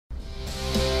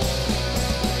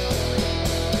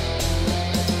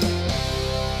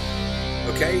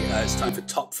Okay, it's time for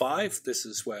top five. This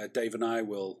is where Dave and I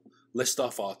will list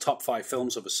off our top five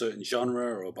films of a certain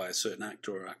genre or by a certain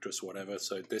actor or actress or whatever.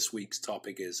 So this week's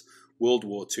topic is World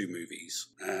War II movies.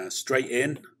 Straight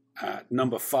in, at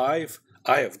number five,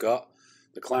 I have got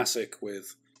the classic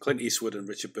with Clint Eastwood and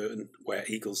Richard Burton, Where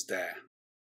Eagles Dare.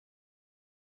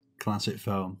 Classic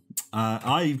film.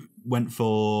 I went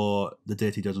for The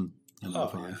Dirty Dozen at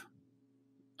number five. Yeah.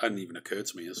 Hadn't even occurred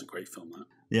to me. It's a great film, that.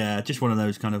 Yeah, just one of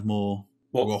those kind of more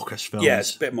raucous films. Yeah,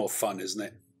 it's a bit more fun, isn't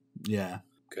it? Yeah.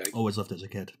 Okay. Always loved it as a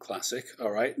kid. Classic. All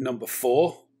right. Number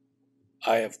four,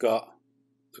 I have got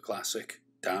the classic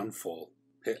Downfall.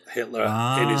 Hitler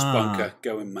in his bunker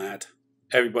going mad.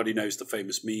 Everybody knows the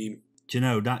famous meme. Do you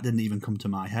know, that didn't even come to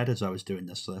my head as I was doing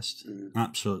this list.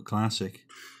 Absolute classic.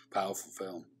 Powerful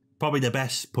film. Probably the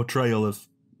best portrayal of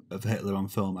Hitler on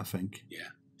film, I think. Yeah.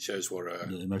 Shows what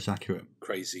the most accurate.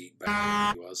 Crazy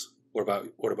bad he was. What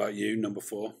about you, number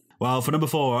four? Well, for number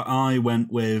four, I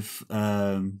went with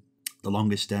The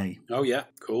Longest Day. Oh, yeah.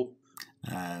 Cool.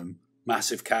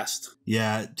 Massive cast.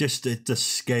 Yeah, just the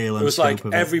scale and it was scope like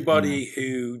of everybody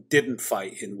who didn't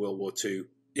fight in World War II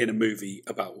in a movie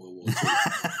about World War II.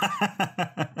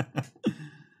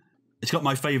 It's got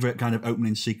my favourite kind of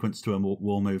opening sequence to a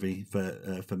war movie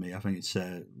for me. I think it's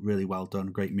really well done,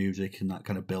 great music, and that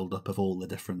kind of build-up of all the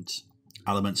different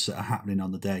elements that are happening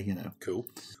on the day, you know. Cool.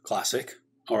 Classic.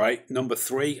 All right, number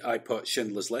three, I put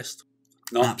Schindler's List.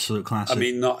 Absolute classic. I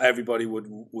mean, not everybody would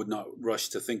not rush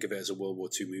to think of it as a World War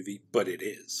II movie, but it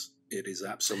is. It is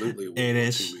absolutely a World War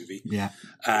II movie. Yeah.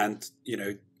 And, you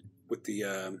know, with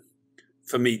the,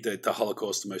 for me, the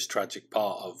Holocaust, the most tragic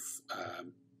part of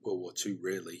World War II,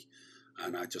 really.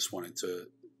 And I just wanted to,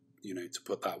 you know, to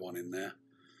put that one in there.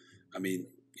 I mean,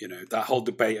 you know, that whole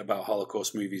debate about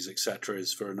Holocaust movies, etc.,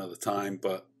 is for another time.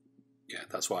 But yeah,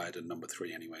 that's why I did number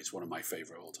three anyway. It's one of my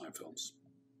favourite all-time films.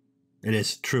 It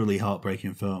is truly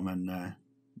heartbreaking film and a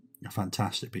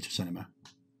fantastic piece of cinema.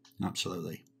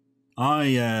 Absolutely.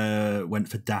 I went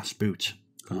for Das Boot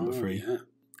for number three.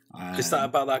 Yeah. Is that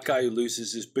about that guy who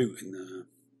loses his boot in the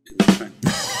train?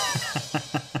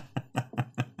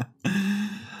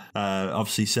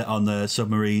 Obviously set on the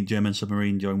German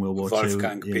submarine during World War II.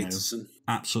 Wolfgang Petersen.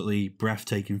 Absolutely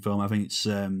breathtaking film. I think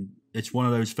it's one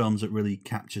of those films that really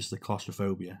captures the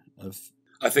claustrophobia of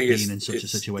being in such a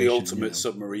situation. The ultimate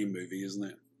submarine movie, isn't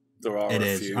it? There are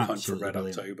a few. Hunt for Red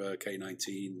brilliant. October,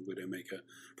 K-19, Widowmaker,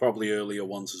 probably earlier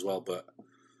ones as well, but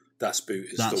Das Boot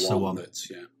is the one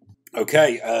that's, yeah.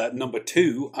 Okay, number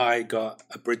two, I got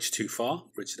A Bridge Too Far,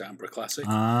 Richard Attenborough classic.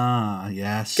 Ah,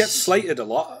 yes. Gets slated a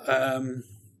lot.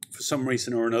 For some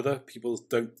reason or another, people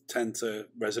don't tend to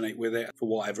resonate with it for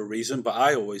whatever reason, but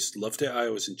I always loved it. I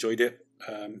always enjoyed it.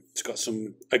 It's got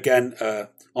some, again,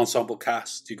 ensemble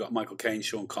cast. You got Michael Caine,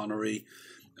 Sean Connery.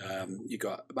 You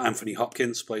got Anthony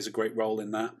Hopkins plays a great role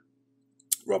in that.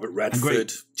 Robert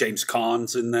Redford, James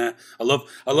Caan's in there. I love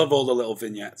all the little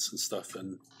vignettes and stuff,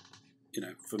 and you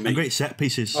know, for me, and great set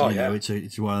pieces. Oh, you know,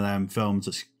 it's one of them films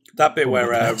that's. That bit where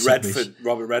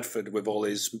Robert Redford with all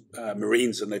his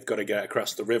Marines, and they've got to get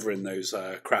across the river in those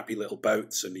crappy little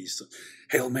boats, and he's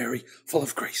Hail Mary, full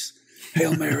of grace.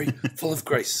 Hail Mary, full of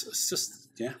grace. It's just,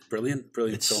 yeah, brilliant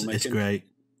filmmaking. It's great.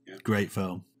 Yeah. Great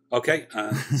film. Okay,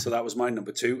 so that was my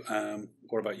number two.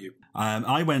 What about you?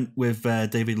 I went with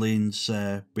David Lean's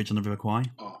Bridge on the River Kwai.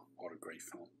 Oh, what a great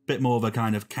film. Bit more of a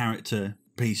kind of character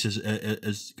piece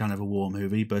as kind of a war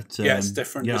movie, but yeah, it's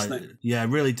different, isn't it? Yeah,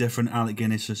 really different. Alec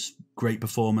Guinness's great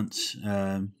performance.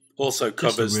 Also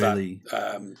covers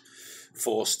that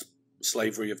forced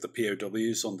slavery of the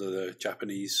POWs under the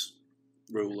Japanese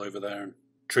rule over there.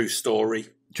 True story,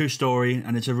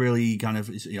 and it's a really kind of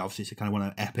obviously it's a kind of one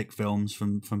of the epic films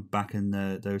from back in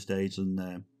those days,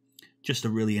 and just a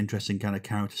really interesting kind of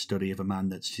character study of a man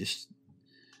that's just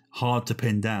hard to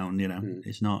pin down. You know,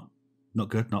 it's not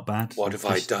good, not bad. What have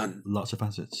I done? Lots of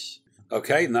facets.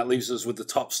 Okay, and that leaves us with the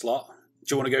top slot.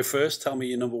 Do you want to go first? Tell me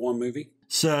your number one movie.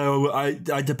 So I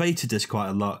debated this quite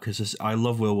a lot because I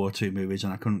love World War II movies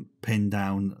and I couldn't pin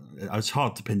down. It was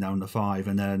hard to pin down the five,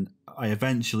 and then I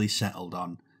eventually settled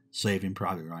on Saving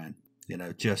Private Ryan. You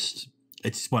know, it's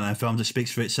one of the films that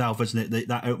speaks for itself, isn't it?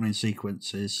 That opening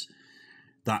sequence is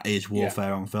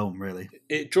warfare on film, really.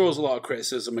 It draws a lot of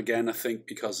criticism again, I think,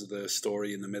 because of the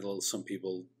story in the middle. Some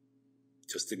people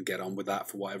just didn't get on with that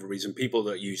for whatever reason. People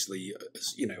that usually,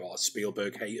 you know, are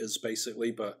Spielberg haters, basically.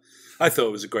 But I thought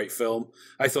it was a great film.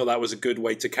 I thought that was a good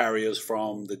way to carry us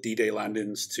from the D-Day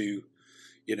landings to,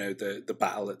 you know, the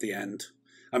battle at the end.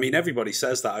 I mean, everybody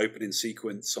says that opening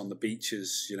sequence on the beach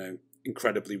is, you know,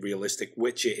 incredibly realistic,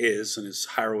 which it is, and it's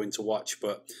harrowing to watch.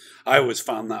 But I always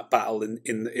found that battle in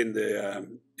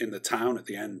the town at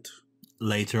the end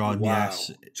later on. Wow,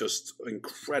 yes, just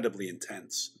incredibly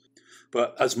intense.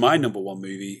 But as my number one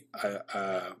movie,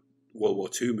 World War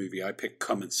II movie, I picked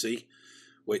Come and See,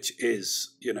 which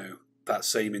is, you know, that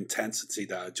same intensity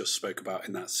that I just spoke about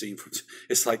in that scene.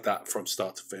 It's like that from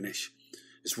start to finish.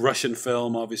 It's Russian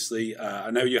film, obviously. I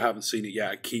know you haven't seen it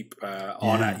yet. I keep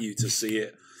on at you to see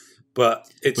it.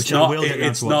 But it's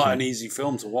not an easy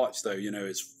film to watch, though. You know,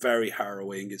 it's very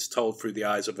harrowing. It's told through the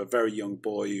eyes of a very young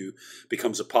boy who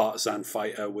becomes a partisan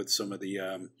fighter with some of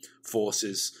the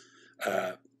forces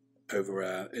over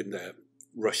in the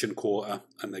Russian quarter,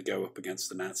 and they go up against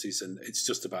the Nazis. And it's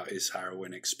just about his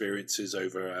harrowing experiences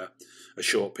over a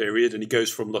short period. And he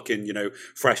goes from looking, you know,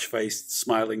 fresh-faced,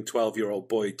 smiling 12-year-old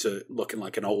boy to looking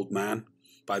like an old man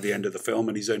by the end of the film.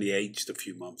 And he's only aged a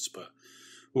few months, but...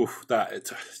 Oof,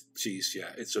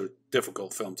 it's a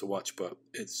difficult film to watch, but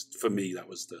it's, for me, that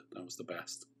was the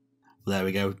best. There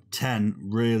we go. 10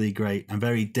 really great and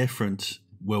very different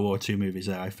World War II movies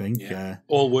there, I think. Yeah.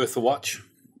 All worth a watch.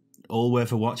 All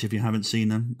worth a watch if you haven't seen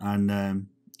them. And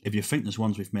if you think there's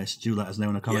ones we've missed, do let us know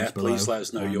in the comments below. Yeah, please let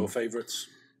us know your favourites.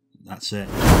 That's it.